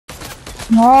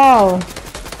No.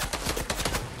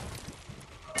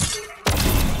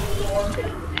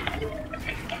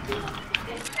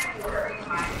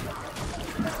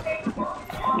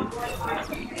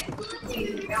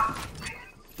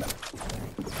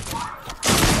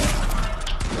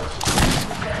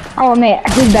 Oh man,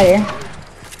 who's better?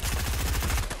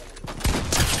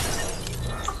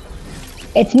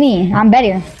 It's me. I'm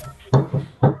better.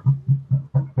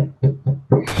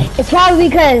 It's probably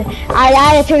because I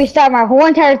had to restart my whole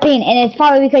entire thing, and it's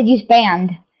probably because you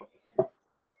spammed.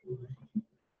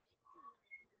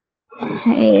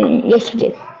 Yes, you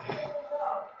did.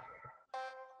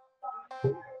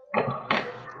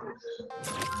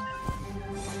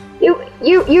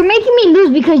 You're making me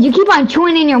lose because you keep on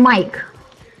chewing in your mic.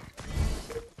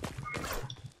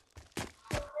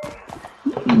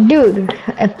 Dude,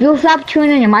 if you stop chewing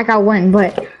in your mic, I'll win,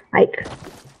 but, like...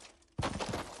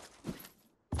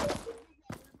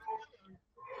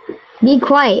 Be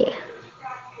quiet.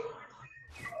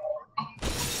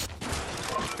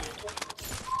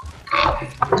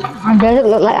 Does it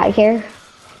look like I care?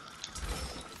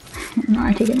 No,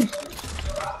 I'm taking this.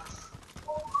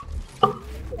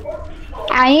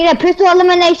 I need a pistol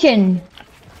elimination.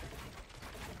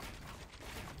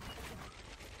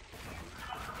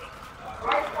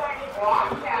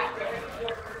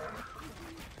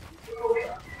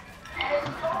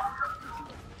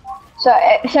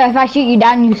 So if I shoot you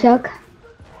down, you suck.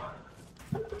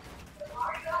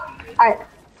 Alright.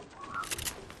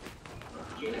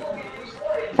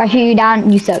 If I shoot you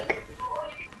down, you suck.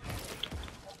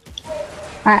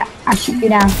 Alright, I'll shoot you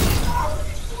down.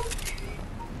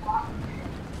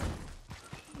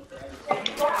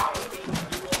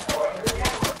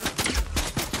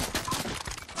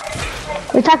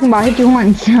 We're talking about hit you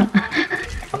once.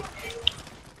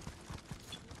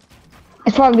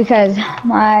 It's probably because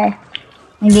my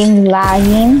game's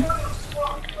lagging.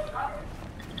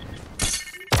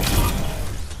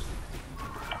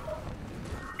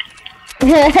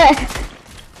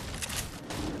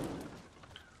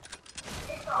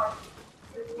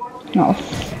 No,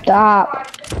 stop.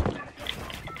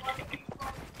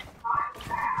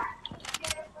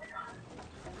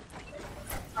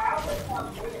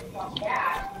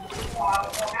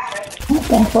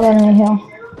 Thanks for letting me heal.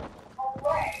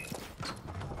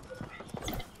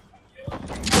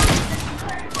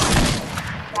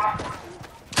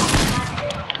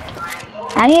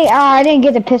 I didn't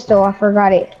get the pistol, I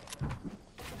forgot it.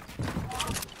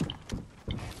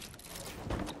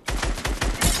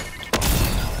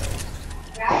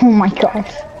 Oh my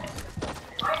gosh.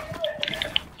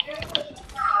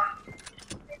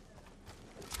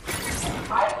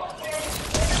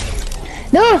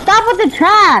 Dude, stop with the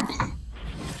traps!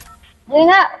 Doing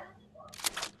that.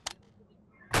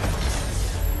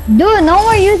 Dude, no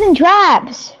more using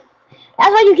traps!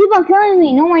 That's why you keep on killing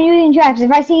me. No more using traps.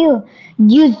 If I see you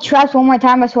use traps one more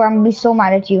time, I swear I'm gonna be so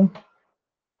mad at you.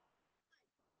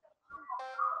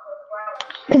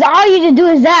 Cause all you just do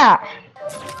is that.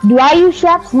 Do I use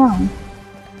traps? No.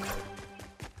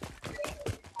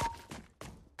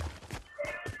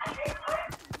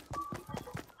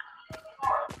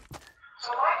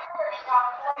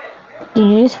 Did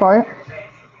you use fart?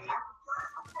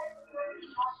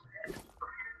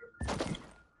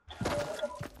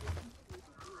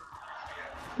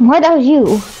 What? That was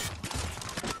you.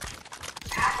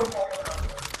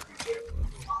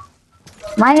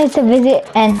 Mine is to visit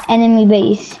an enemy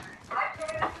base.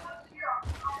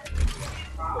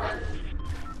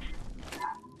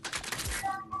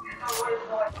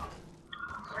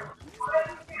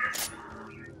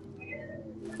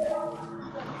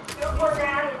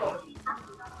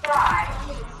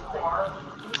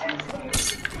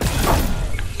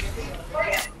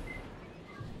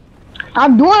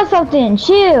 I'm doing something,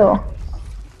 chill.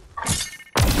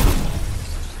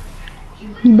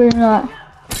 You better not.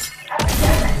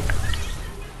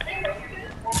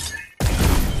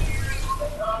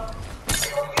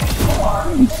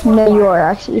 No, you are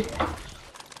actually.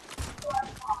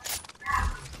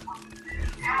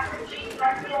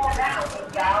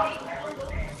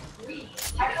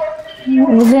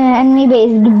 Within an enemy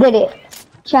base, you did it.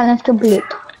 Challenge complete.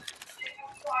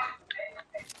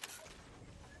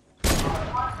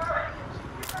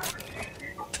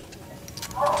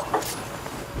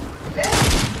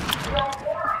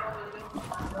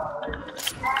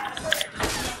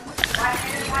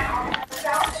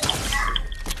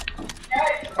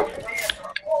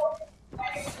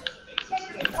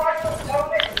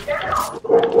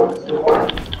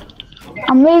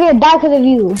 I'm really gonna die because of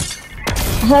you.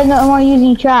 So I'm no more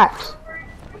using traps.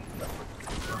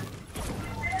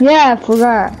 Yeah, I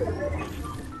forgot.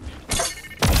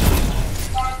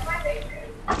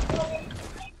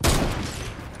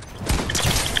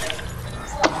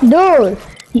 Dude,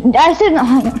 I said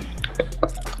no.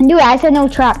 Dude, I said no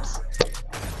traps.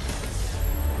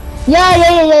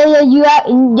 Yeah. You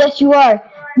are. Yes, you are.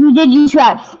 You did use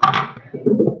traps.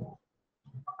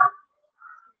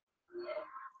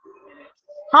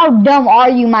 How dumb are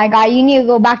you, my guy? You need to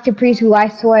go back to preschool, I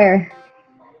swear.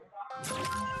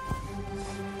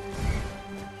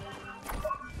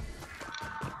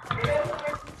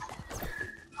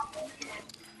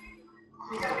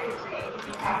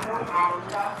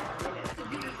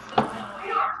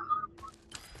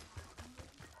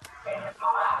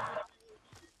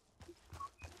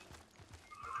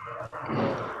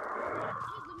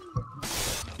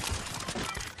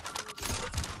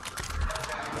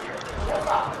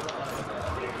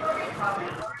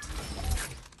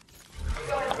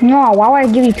 No, why would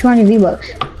I give you 200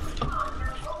 V-Bucks?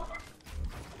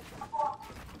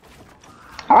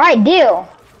 Alright, deal.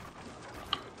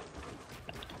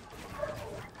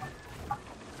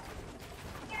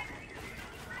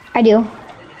 I do.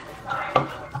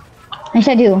 Yes,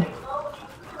 I do.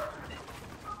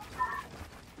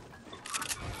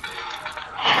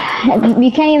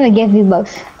 You can't even get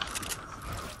V-Bucks.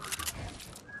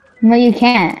 No, you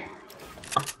can't.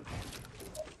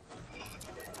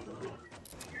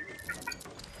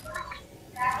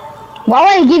 Why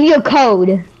would I give you a code?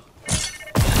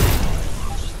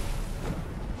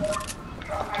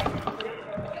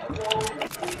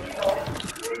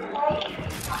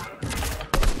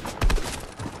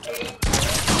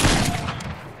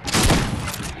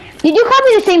 Did you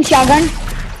copy the same shotgun?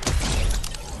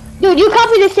 Dude, you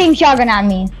copied the same shotgun on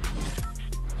me.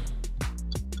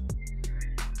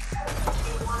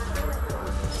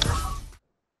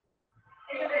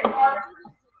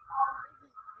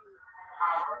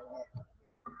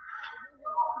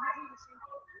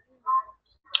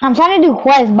 I'm trying to do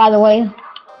quests, by the way.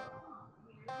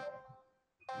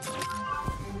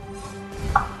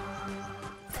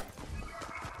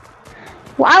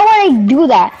 Why would I do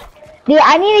that? Dude,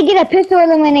 I need to get a pistol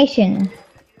elimination.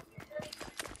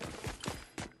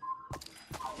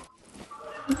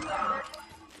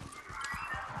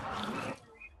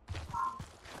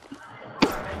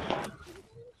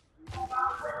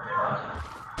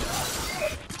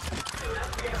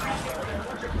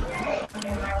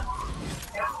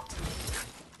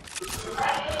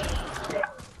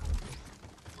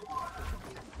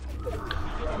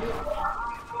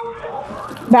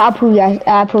 But I'll prove you.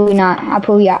 I'll prove you not. I'll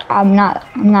prove you. I'm not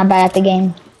bad at the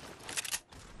game.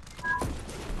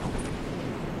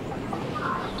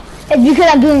 It's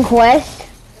because I'm doing quests.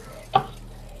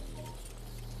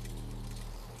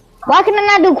 Why can I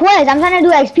not do quests? I'm trying to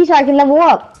do XP so I can level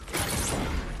up.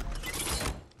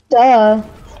 Duh,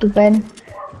 stupid.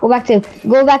 Go back to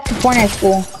Fortnite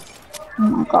school. Oh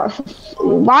my gosh.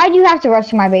 Why do you have to rush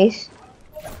to my base?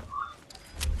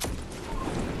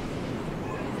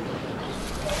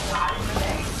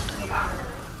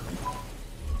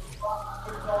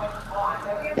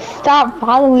 Stop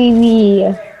following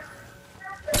me.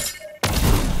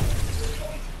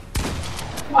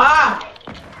 Ah!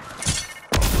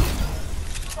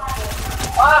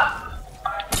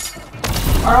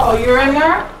 Earl, you're in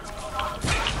there?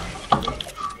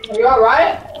 Are you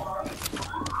alright?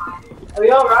 Are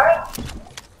you alright?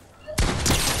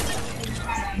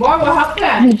 Boy, what happened?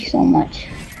 Thank you so much.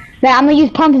 But I'm gonna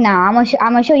use pumps now. I'm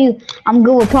gonna show you I'm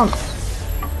good with pumps.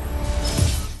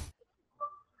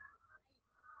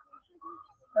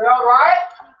 Are you alright?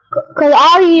 Cause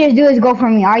all you just do is go for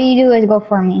me. All you do is go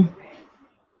for me.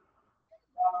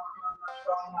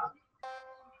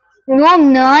 No,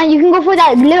 I'm not. You can go for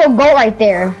that little goat right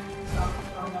there.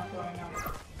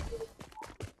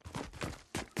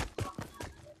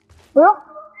 Well,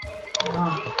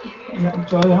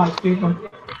 Joy has fever.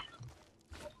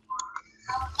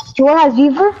 Joel has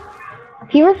fever?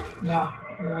 Fever? Yeah.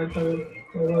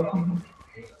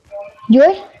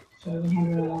 Joy?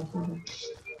 700.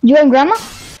 Joy and Grandma?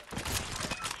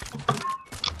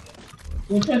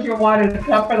 Which one's your water, the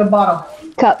cup or the bottle?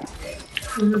 Cup.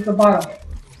 This is the bottle.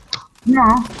 No.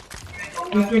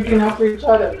 You're drinking after each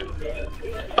other.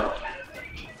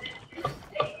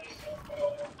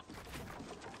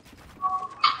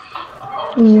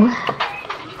 Yeah,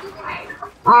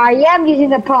 I'm using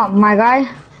the pump, my guy.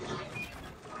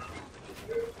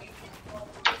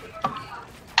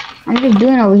 I'm just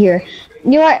doing over here.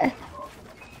 You know what?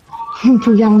 I'm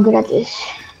too young, I'm good at this.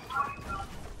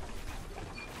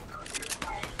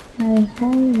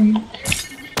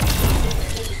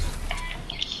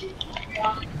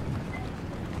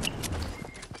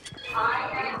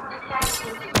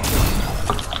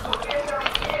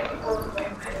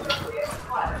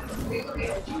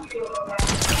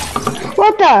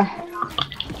 What the?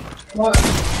 What?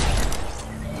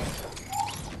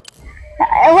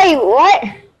 Wait, what?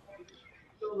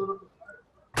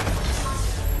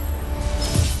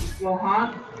 Well,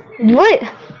 huh? What?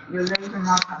 Your legs are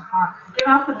not that hot. Get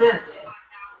off of this.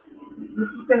 This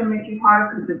is gonna make you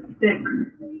hard because it's thick.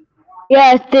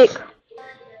 Yeah, it's thick.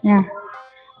 Yeah.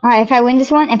 Alright, if I win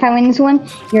this one,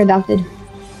 you're adopted.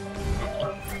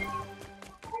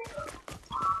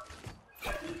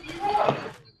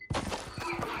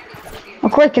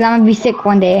 Of course, because I'm gonna be sick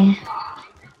one day.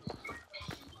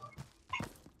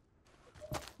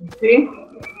 You see?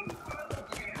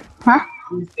 Huh?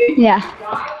 You see? Yeah.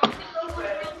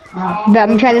 But I'm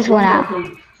gonna try this one out.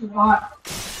 Too hot.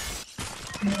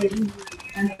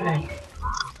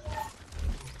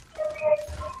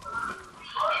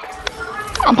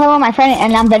 I'm playing with my friend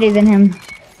and I'm better than him.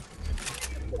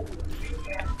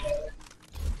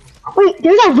 Wait,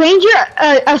 there's a ranger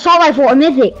assault rifle, a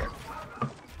mythic.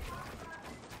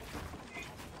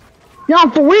 No,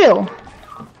 I'm for real.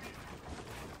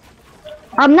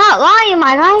 I'm not lying,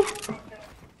 my guy.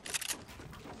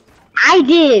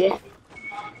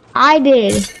 I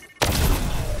did.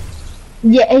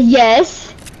 Yeah,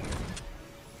 yes.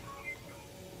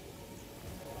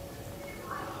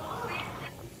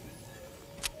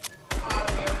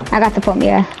 I got the pump,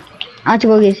 yeah. I want to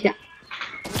go get you.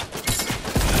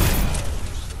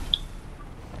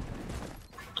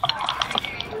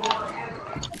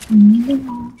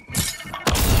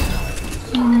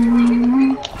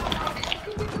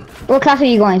 What class are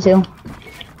you going to?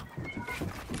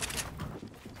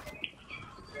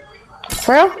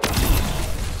 For real?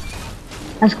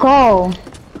 Let's go.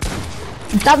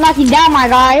 Stop knocking down, my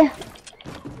guy.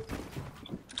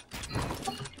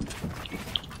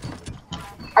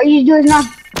 Are you doing not?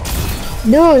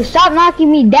 Dude, stop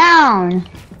knocking me down.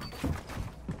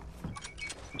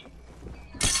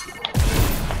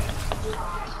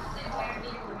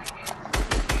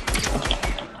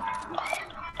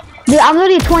 Dude, I'm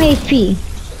literally 20 HP.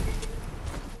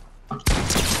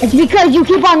 It's because you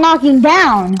keep on knocking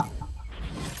down.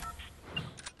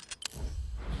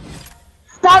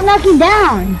 Stop knocking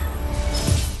down.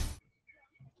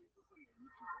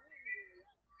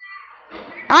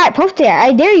 Alright, post it.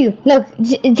 I dare you. Look,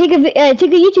 take a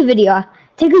YouTube video.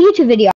 Take a YouTube video.